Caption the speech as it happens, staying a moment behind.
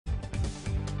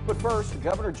But first,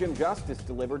 Governor Jim Justice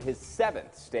delivered his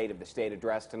 7th State of the State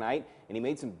address tonight, and he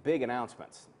made some big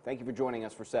announcements. Thank you for joining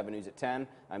us for 7 News at 10.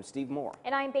 I'm Steve Moore.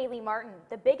 And I'm Bailey Martin.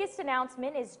 The biggest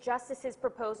announcement is Justice's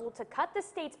proposal to cut the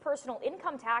state's personal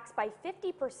income tax by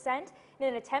 50% in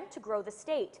an attempt to grow the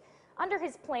state. Under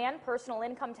his plan, personal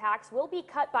income tax will be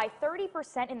cut by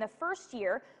 30% in the first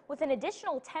year, with an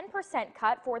additional 10%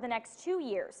 cut for the next 2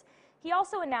 years. He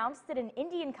also announced that an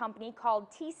Indian company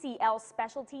called TCL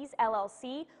Specialties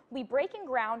LLC will be breaking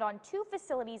ground on 2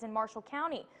 facilities in Marshall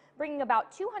County, bringing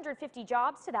about 250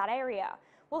 jobs to that area.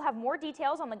 We'll have more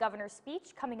details on the governor's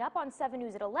speech coming up on 7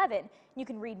 News at 11. You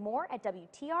can read more at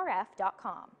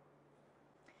WTRF.com.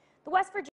 The West Virginia